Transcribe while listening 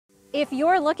If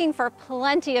you're looking for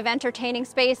plenty of entertaining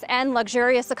space and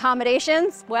luxurious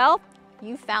accommodations, well,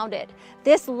 you found it.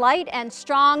 This light and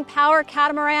strong power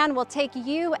catamaran will take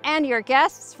you and your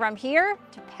guests from here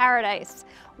to paradise.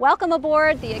 Welcome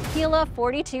aboard the Aquila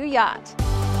 42 yacht.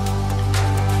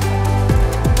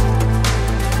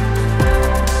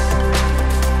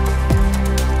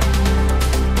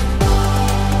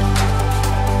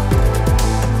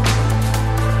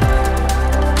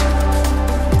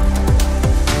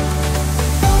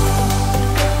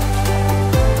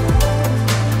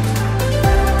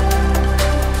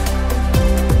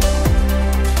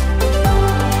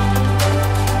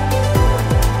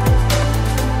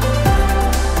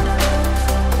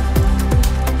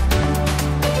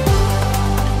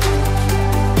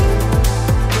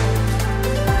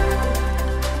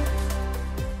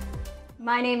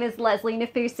 My name is Leslie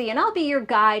Nafusi, and I'll be your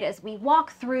guide as we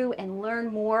walk through and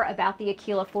learn more about the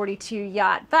Aquila 42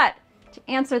 yacht. But to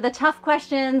answer the tough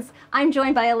questions, I'm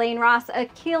joined by Alain Raas,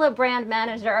 Aquila Brand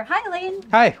Manager. Hi, Alain.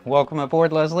 Hi, welcome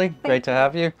aboard, Leslie. Great to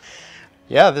have you.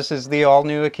 Yeah, this is the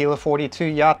all-new Aquila 42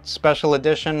 Yacht Special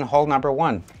Edition, hull number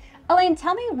 1. Alain,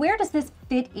 tell me, where does this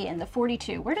fit in, the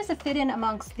 42? Where does it fit in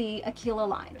amongst the Aquila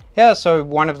line? Yeah, so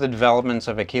one of the developments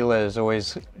of Aquila has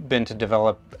always been to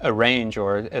develop a range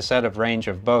or a set of range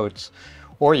of boats,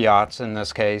 or yachts in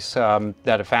this case,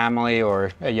 that a family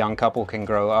or a young couple can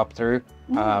grow up through,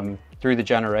 through the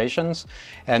generations.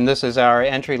 And this is our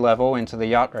entry level into the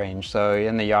yacht range. So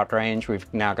in the yacht range,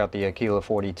 we've now got the Aquila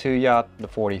 42 yacht, the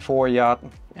 44 yacht,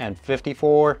 and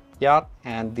 54 yacht,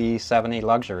 and the 70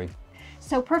 luxury.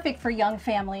 So perfect for young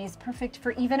families, perfect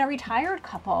for even a retired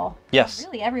couple. Yes.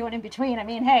 Really everyone in between. I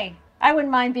mean, hey, I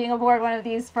wouldn't mind being aboard one of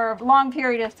these for a long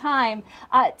period of time.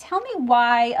 Tell me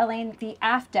why, Alain, the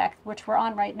aft deck, which we're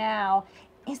on right now,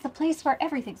 is the place where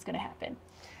everything's going to happen.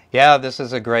 Yeah, this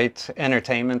is a great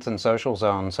entertainment and social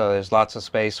zone. So there's lots of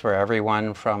space for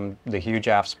everyone, from the huge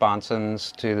aft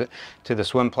sponsons to the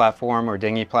swim platform or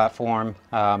dinghy platform.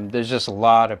 There's just a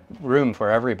lot of room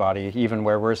for everybody, even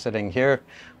where we're sitting here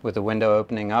with the window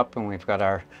opening up, and we've got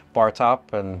our bar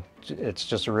top, and it's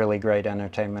just a really great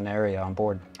entertainment area on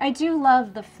board. I do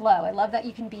love the flow. I love that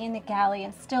you can be in the galley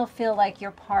and still feel like you're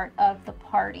part of the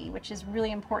party, which is really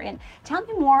important. Tell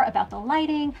me more about the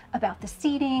lighting, about the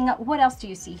seating. What else do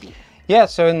you see here? Yeah,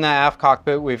 so in the aft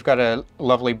cockpit, we've got a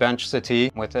lovely bench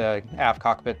settee with an aft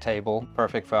cockpit table,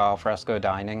 perfect for al fresco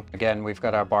dining. Again, we've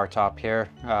got our bar top here.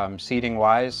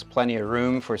 Seating-wise, plenty of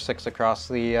room for 6 across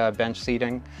the bench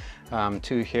seating.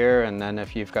 2 here, and then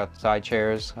if you've got side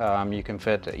chairs, you can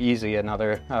fit easy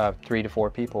another 3 to 4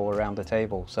 people around the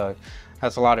table. So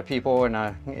that's a lot of people in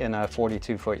a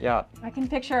 42-foot yacht. I can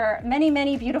picture many,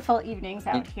 many beautiful evenings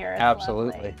out here. It's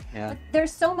absolutely, lovely. Yeah. But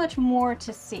there's so much more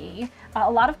to see.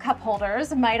 A lot of cup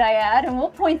holders, might I add, and we'll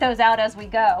point those out as we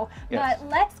go. Yes. But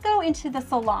let's go into the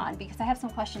salon, because I have some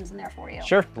questions in there for you.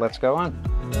 Sure, let's go on.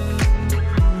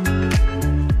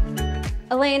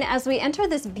 Alain, as we enter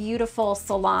this beautiful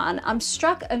salon, I'm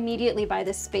struck immediately by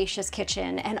this spacious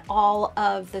kitchen and all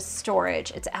of the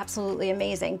storage. It's absolutely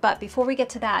amazing. But before we get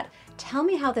to that, tell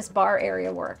me how this bar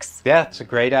area works. Yeah, it's a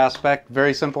great aspect.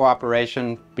 Very simple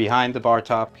operation. Behind the bar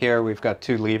top here, we've got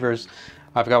 2 levers.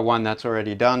 I've got one that's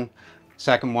already done.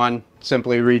 Second one,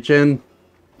 simply reach in,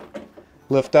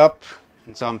 lift up.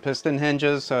 It's on piston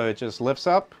hinges, so it just lifts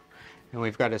up. And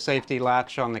we've got a safety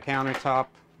latch on the countertop,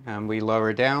 and we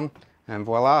lower down. And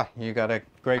voila, you got a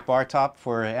great bar top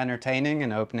for entertaining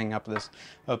and opening up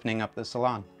the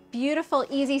salon. Beautiful,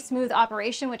 easy, smooth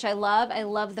operation, which I love. I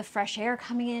love the fresh air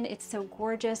coming in. It's so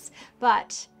gorgeous.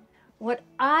 But what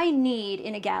I need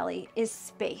in a galley is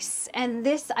space. And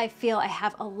this, I feel I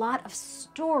have a lot of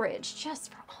storage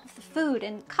just for all the food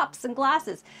and cups and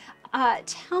glasses.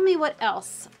 Tell me what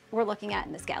else we're looking at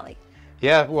in this galley.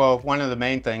 Yeah, well, one of the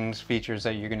main features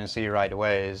that you're going to see right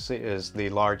away is the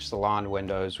large salon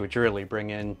windows, which really bring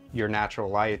in your natural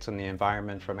lights and the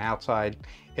environment from outside,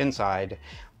 inside.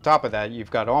 On top of that,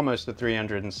 you've got almost a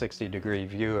 360-degree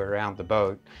view around the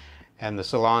boat. And the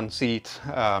salon seat,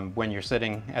 when you're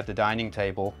sitting at the dining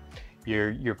table,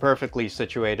 you're perfectly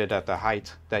situated at the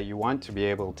height that you want to be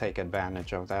able to take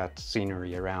advantage of that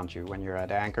scenery around you when you're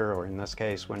at anchor, or in this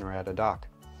case, when we're at a dock.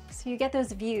 So you get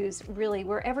those views really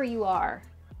wherever you are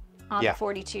on Yeah. the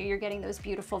 42, you're getting those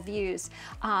beautiful views.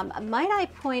 Might I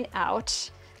point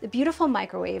out the beautiful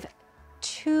microwave,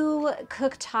 2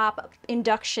 cooktop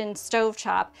induction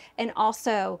stovetop, and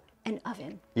also an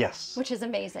oven. Yes. Which is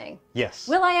amazing. Yes.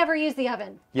 Will I ever use the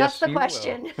oven? Yes, That's the you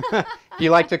question. will. If you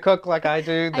like to cook like I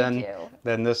do, do.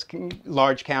 then this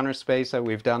large counter space that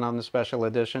we've done on the special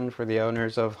edition for the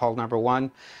owners of hull number 1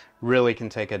 really can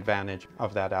take advantage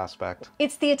of that aspect.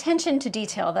 It's the attention to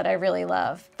detail that I really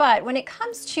love. But when it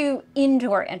comes to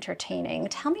indoor entertaining,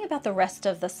 tell me about the rest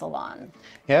of the salon.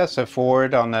 Yeah, so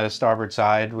forward on the starboard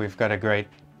side, we've got a great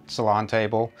salon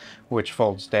table which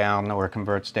folds down or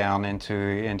converts down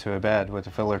into a bed with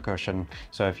a filler cushion.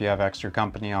 So if you have extra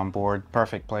company on board,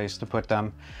 perfect place to put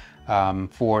them.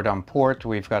 Forward on port,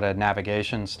 we've got a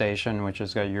navigation station which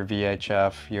has got your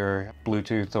VHF, your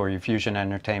Bluetooth or your Fusion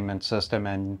entertainment system,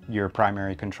 and your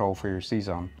primary control for your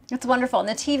C-zone. It's wonderful. And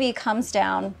the TV comes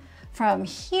down from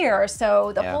here,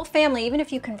 so the whole family, even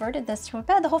if you converted this to a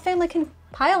bed, the whole family can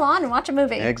pile on and watch a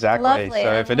movie. Exactly. Lovely.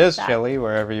 So if it is chilly,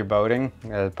 wherever you're boating,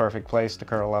 a perfect place to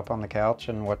curl up on the couch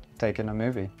and take in a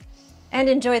movie. And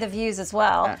enjoy the views as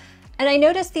well. Yeah. And I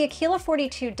noticed the Aquila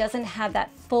 42 doesn't have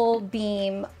that full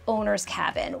beam owner's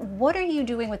cabin. What are you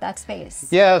doing with that space?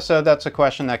 Yeah, so that's a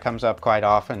question that comes up quite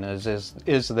often is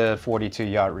the 42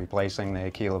 yacht replacing the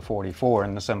Aquila 44?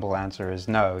 And the simple answer is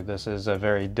no. This is a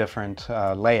very different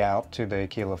layout to the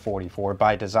Aquila 44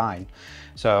 by design.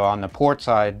 So on the port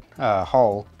side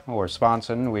hull or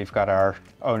sponson, we've got our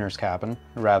owner's cabin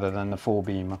rather than the full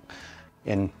beam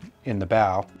in the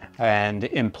bow. And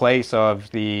in place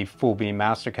of the full beam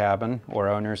master cabin or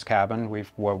owner's cabin,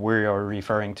 what we are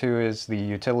referring to is the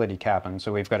utility cabin.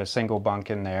 So we've got a single bunk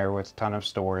in there with a ton of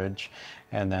storage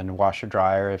and then washer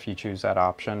dryer if you choose that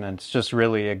option. And it's just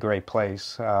really a great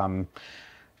place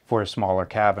for a smaller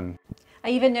cabin. I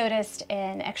even noticed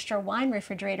an extra wine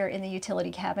refrigerator in the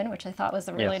utility cabin, which I thought was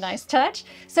a really nice touch.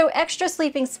 So extra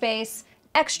sleeping space,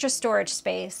 extra storage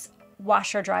space,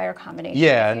 washer dryer combination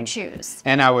if you choose.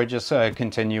 And I would just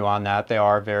continue on that. There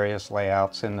are various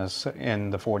layouts in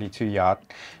the 42 yacht.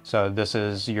 So this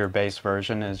is your base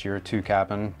version, is your 2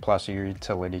 cabin plus your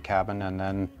utility cabin, and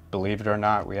then believe it or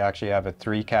not, we actually have a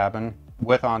 3 cabin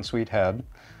with ensuite head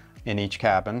in each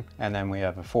cabin, and then we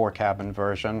have a 4 cabin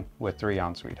version with 3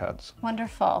 ensuite heads.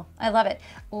 Wonderful. I love it.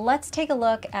 Let's take a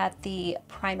look at the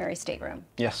primary stateroom.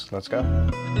 Yes, let's go.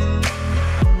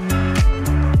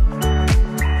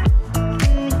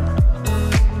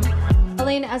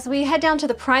 Alain, as we head down to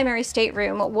the primary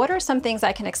stateroom, what are some things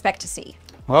I can expect to see?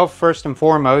 Well, first and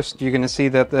foremost, you're going to see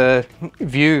that the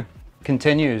view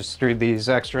continues through these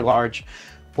extra large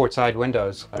port side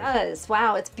windows. It does.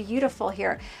 Wow, it's beautiful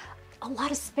here. A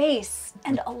lot of space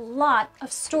and a lot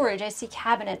of storage. I see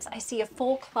cabinets, I see a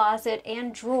full closet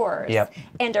and drawers. Yep.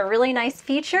 And a really nice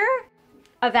feature,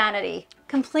 a vanity,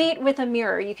 complete with a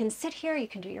mirror. You can sit here, you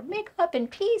can do your makeup in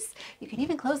peace. You can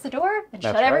even close the door and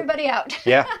shut everybody out.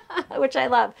 Yeah. Which I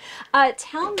love.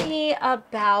 Tell me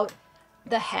about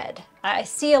the head. I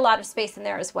see a lot of space in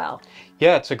there as well.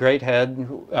 Yeah, it's a great head.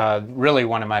 Really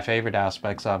one of my favorite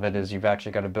aspects of it is you've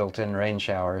actually got a built-in rain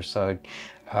shower. So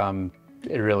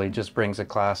it really just brings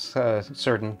a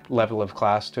certain level of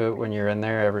class to it when you're in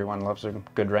there. Everyone loves a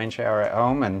good rain shower at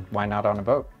home, and why not on a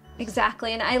boat?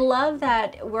 Exactly, and I love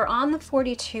that we're on the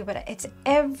 42, but it's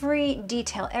every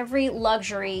detail, every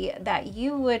luxury that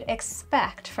you would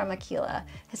expect from Aquila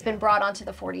has been brought onto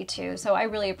the 42, so I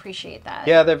really appreciate that.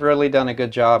 Yeah, they've really done a good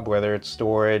job, whether it's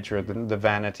storage or the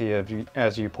vanity,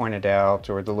 as you pointed out,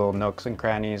 or the little nooks and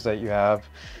crannies that you have.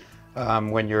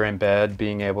 When you're in bed,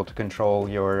 being able to control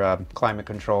your climate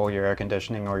control, your air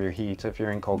conditioning or your heat if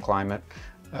you're in cold climate,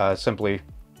 simply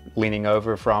leaning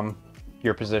over from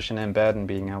your position in bed and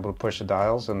being able to push the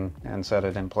dials and set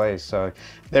it in place. So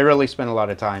they really spend a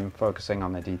lot of time focusing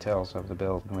on the details of the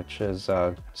build, which is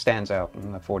stands out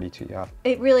in the 42 yacht.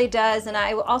 It really does, and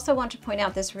I also want to point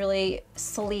out this really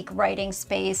sleek writing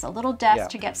space, a little desk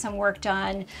to get some work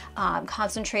done,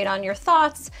 concentrate on your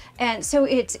thoughts, and so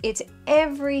it's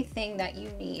everything that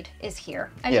you need is here.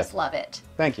 I just love it.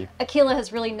 Thank you. Aquila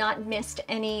has really not missed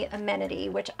any amenity,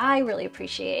 which I really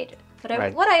appreciate.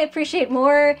 But what I appreciate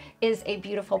more is a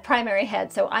beautiful primary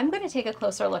head, so I'm going to take a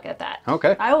closer look at that.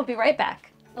 Okay. I will be right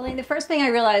back. Elaine, the first thing I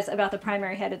realized about the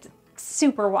primary head, it's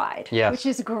super wide, which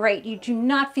is great. You do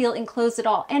not feel enclosed at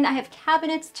all. And I have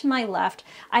cabinets to my left.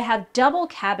 I have double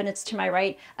cabinets to my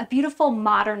right, a beautiful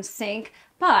modern sink,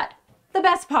 but the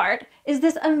best part is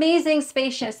this amazing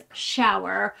spacious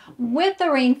shower with the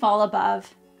rainfall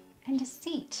above and a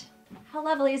seat. How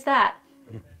lovely is that?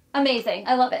 Amazing.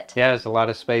 I love it. Yeah, there's a lot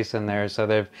of space in there, so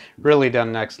they've really done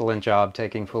an excellent job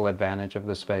taking full advantage of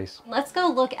the space. Let's go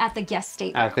look at the guest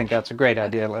stateroom. I think that's a great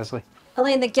idea, Leslie.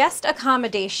 Elaine, the guest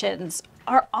accommodations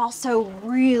are also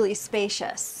really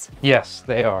spacious. Yes,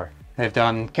 they are. They've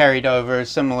carried over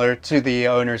similar to the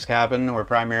owner's cabin or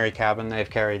primary cabin. They've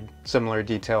carried similar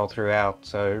detail throughout,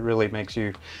 so it really makes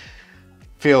you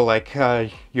feel like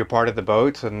you're part of the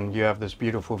boat and you have this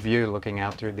beautiful view looking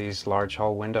out through these large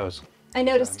hull windows. I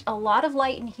noticed a lot of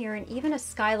light in here and even a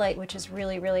skylight, which is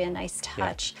really, really a nice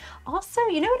touch. Yeah. Also,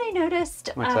 you know what I noticed?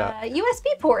 What's that?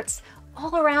 USB ports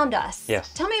all around us.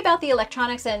 Yes. Tell me about the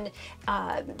electronics and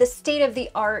the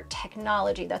state-of-the-art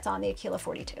technology that's on the Aquila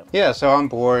 42. Yeah, so on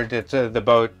board, it's the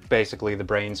boat, basically the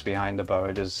brains behind the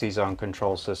boat is C-zone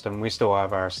control system. We still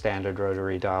have our standard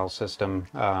rotary dial system,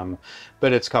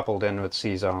 but it's coupled in with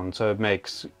C-zone, so it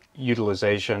makes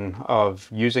utilization of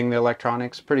using the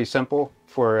electronics pretty simple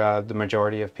for the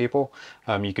majority of people.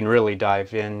 You can really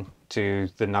dive in to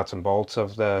the nuts and bolts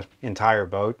of the entire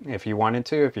boat if you wanted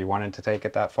to take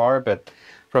it that far, but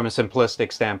from a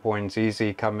simplistic standpoint, it's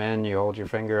easy. Come in, you hold your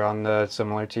finger on the,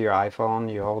 similar to your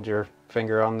iPhone, you hold your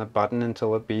finger on the button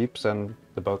until it beeps and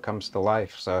the boat comes to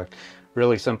life. So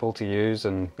really simple to use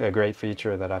and a great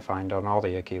feature that I find on all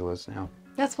the Aquilas now.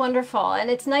 That's wonderful. And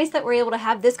it's nice that we're able to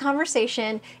have this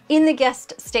conversation in the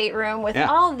guest stateroom with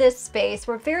all this space.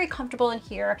 We're very comfortable in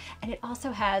here, and it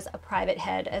also has a private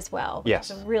head as well.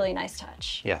 Yes. It's a really nice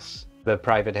touch. Yes. The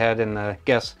private head in the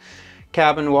guest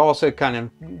cabin will also kind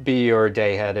of be your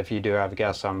day head if you do have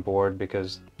guests on board,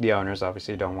 because the owners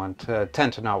obviously don't want,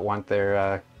 tend to not want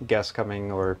their guests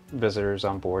coming or visitors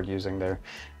on board using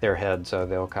their head, so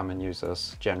they'll come and use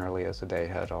this generally as a day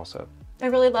head also. I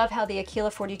really love how the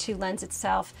Aquila 42 lends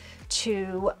itself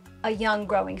to a young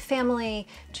growing family,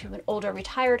 to an older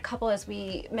retired couple, as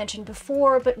we mentioned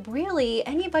before, but really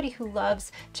anybody who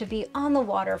loves to be on the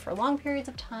water for long periods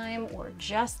of time or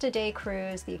just a day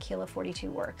cruise, the Aquila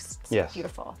 42 works. It's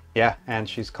beautiful. Yeah, and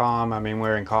she's calm. I mean,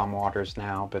 we're in calm waters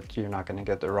now, but you're not going to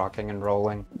get the rocking and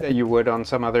rolling that you would on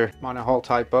some other monohull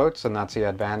type boats, and that's the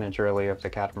advantage really of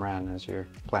the catamaran, is you're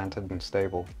planted and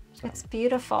stable. So. It's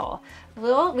beautiful.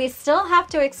 Well, we still have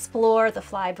to explore the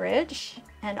flybridge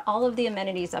and all of the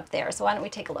amenities up there. So why don't we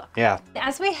take a look? Yeah.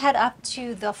 As we head up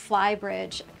to the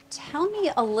flybridge, tell me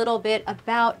a little bit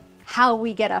about how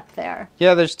we get up there.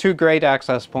 Yeah, there's two great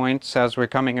access points. As we're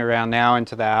coming around now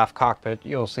into the aft cockpit,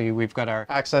 you'll see we've got our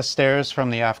access stairs from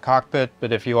the aft cockpit,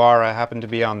 but if you happen to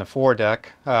be on the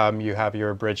foredeck, you have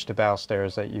your bridge to bow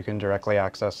stairs that you can directly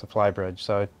access the flybridge.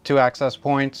 So two access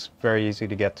points, very easy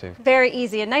to get to. Very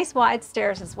easy, and nice wide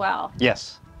stairs as well.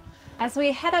 Yes. As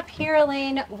we head up here,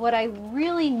 Alain, what I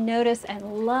really notice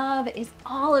and love is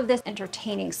all of this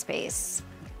entertaining space.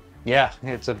 Yeah,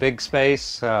 it's a big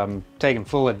space, taking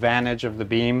full advantage of the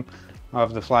beam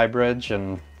of the flybridge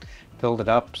and filled it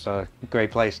up, so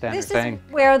great place to entertain. This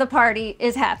is where the party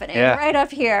is happening, right up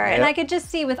here. And I could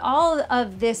just see with all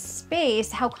of this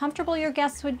space how comfortable your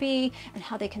guests would be and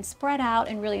how they can spread out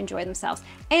and really enjoy themselves.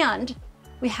 And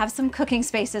we have some cooking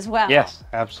space as well. Yes,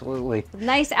 absolutely.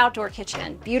 Nice outdoor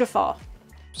kitchen, beautiful.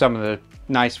 Some of the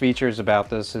nice features about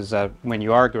this is that when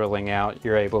you are grilling out,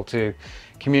 you're able to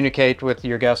communicate with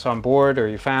your guests on board or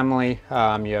your family.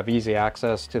 You have easy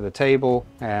access to the table,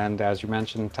 and as you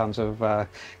mentioned, tons of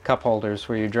cup holders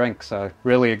for your drinks. So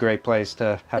really a great place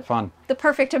to have fun. The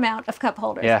perfect amount of cup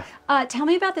holders. Yeah. Tell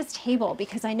me about this table,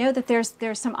 because I know that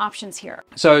there's some options here.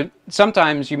 So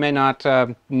sometimes you may not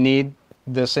need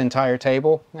this entire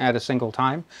table at a single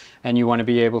time, and you want to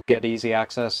be able to get easy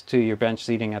access to your bench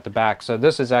seating at the back. So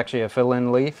this is actually a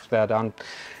fill-in leaf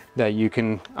that you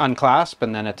can unclasp,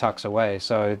 and then it tucks away.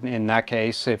 So in that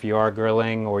case, if you are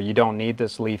grilling or you don't need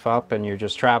this leaf up and you're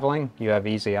just traveling, you have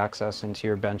easy access into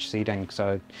your bench seating.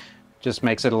 So it just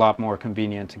makes it a lot more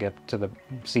convenient to get to the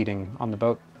seating on the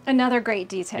boat. Another great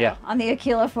detail on the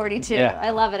Aquila 42. Yeah.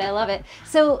 I love it, I love it.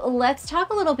 So let's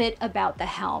talk a little bit about the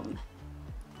helm.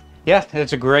 Yeah,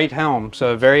 it's a great helm,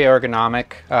 so very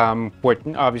ergonomic.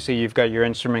 Obviously you've got your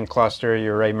instrument cluster,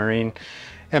 your Raymarine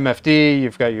MFD,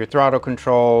 you've got your throttle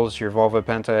controls, your Volvo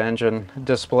Penta engine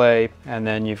display, and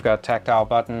then you've got tactile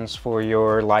buttons for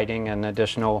your lighting and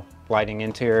additional lighting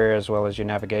interior, as well as your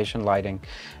navigation lighting.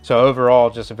 So overall,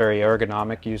 just a very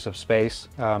ergonomic use of space.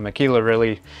 Aquila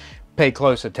really paid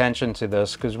close attention to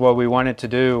this, because what we wanted to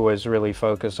do was really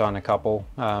focus on a couple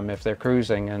if they're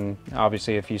cruising. And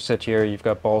obviously if you sit here, you've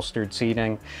got bolstered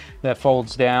seating that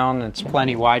folds down. It's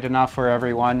plenty wide enough for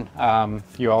everyone.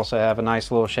 You also have a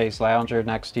nice little chaise lounger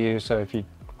next to you, so if you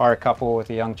are a couple with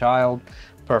a young child,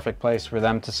 perfect place for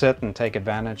them to sit and take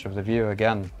advantage of the view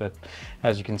again. But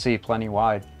as you can see, plenty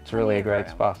wide. It's really a great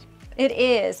spot. It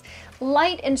is.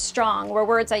 Light and strong were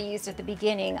words I used at the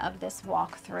beginning of this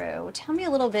walkthrough. Tell me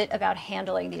a little bit about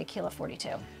handling the Aquila 42.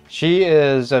 She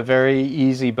is a very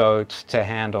easy boat to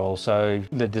handle. So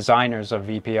the designers of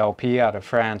VPLP out of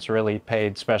France really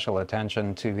paid special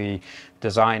attention to the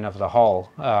design of the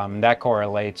hull. That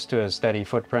correlates to a steady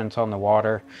footprint on the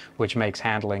water, which makes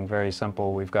handling very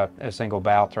simple. We've got a single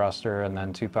bow thruster and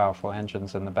then 2 powerful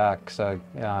engines in the back. So,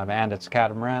 and it's a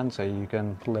catamaran, so you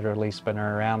can literally spin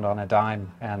her around on a dime.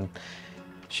 And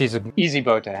she's an easy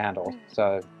boat to handle.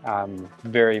 So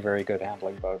very, very good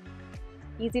handling boat.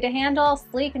 Easy to handle,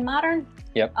 sleek and modern.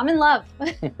 Yep. I'm in love.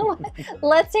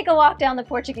 Let's take a walk down the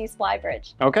Portuguese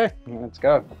flybridge. Okay, let's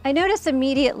go. I notice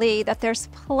immediately that there's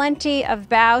plenty of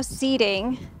bow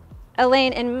seating,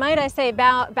 Elaine, and might I say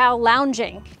bow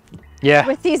lounging. Yeah.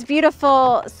 With these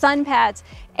beautiful sun pads.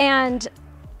 And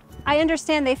I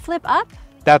understand they flip up.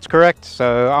 That's correct.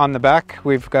 So on the back,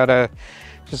 we've got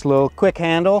just a little quick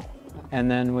handle, and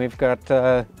then we've got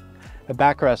a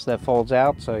backrest that folds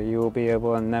out, so you will be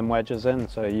able, and then wedges in,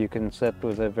 so you can sit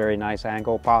with a very nice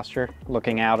angle posture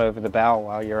looking out over the bow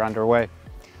while you're underway.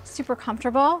 Super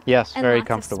comfortable. Yes, and very lots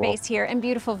comfortable. Of space here and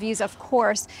beautiful views, of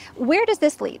course. Where does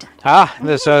this lead?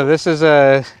 So this is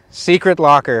a secret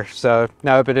locker. So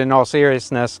no, but in all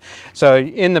seriousness, so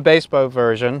in the base boat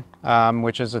version,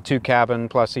 which is a 2-cabin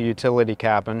plus a utility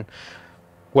cabin,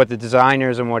 what the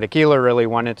designers and what Aquila really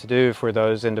wanted to do for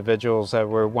those individuals that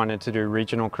wanted to do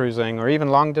regional cruising or even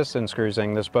long distance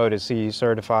cruising, this boat is CE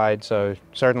certified, so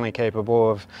certainly capable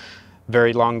of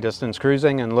very long distance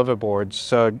cruising and liveaboards.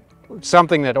 So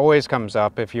something that always comes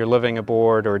up if you're living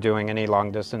aboard or doing any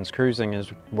long distance cruising is,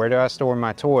 where do I store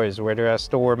my toys? Where do I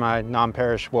store my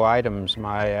non-perishable items,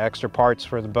 my extra parts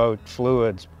for the boat,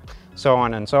 fluids, so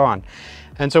on and so on.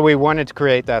 And so we wanted to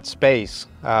create that space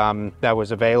that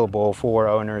was available for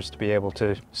owners to be able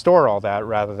to store all that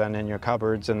rather than in your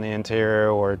cupboards in the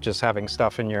interior or just having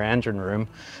stuff in your engine room,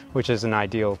 which isn't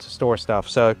ideal to store stuff.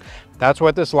 So that's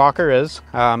what this locker is.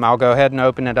 I'll go ahead and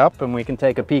open it up and we can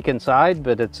take a peek inside,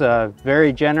 but it's a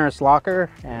very generous locker.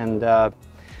 And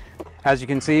as you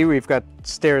can see, we've got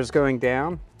stairs going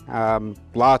down.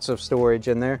 Lots of storage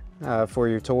in there for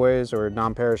your toys or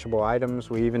non-perishable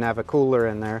items. We even have a cooler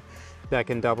in there that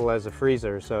can double as a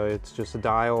freezer, so it's just a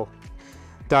dial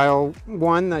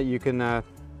one that you can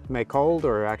make cold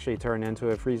or actually turn into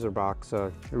a freezer box. So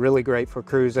really great for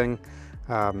cruising.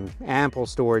 Ample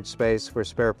storage space for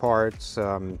spare parts,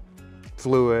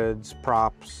 fluids,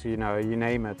 props, you know, you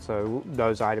name it. So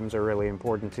those items are really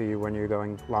important to you when you're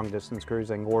going long distance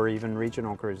cruising or even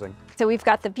regional cruising. So we've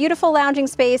got the beautiful lounging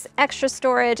space, extra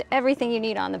storage, everything you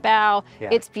need on the bow.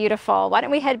 Yeah. It's beautiful. Why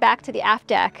don't we head back to the aft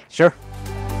deck? Sure.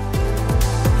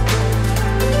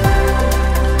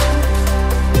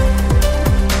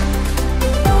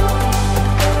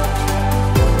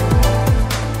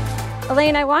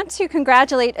 Elaine, I want to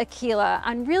congratulate Aquila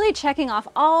on really checking off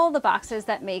all the boxes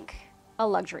that make a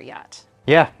luxury yacht.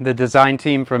 Yeah, the design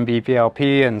team from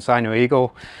VPLP and Sino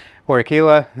Eagle or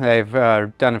Aquila, they've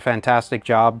done a fantastic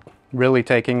job really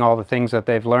taking all the things that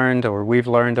they've learned or we've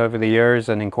learned over the years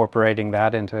and incorporating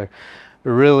that into a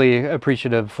really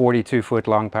appreciative 42-foot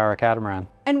long power catamaran.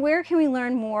 And where can we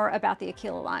learn more about the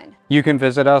Aquila line? You can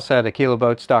visit us at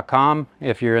aquilaboats.com.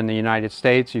 If you're in the United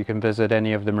States, you can visit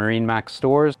any of the MarineMax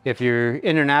stores. If you're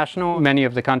international, many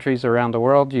of the countries around the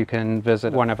world, you can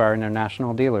visit one of our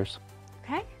international dealers.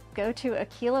 Okay, go to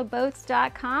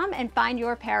aquilaboats.com and find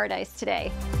your paradise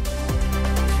today.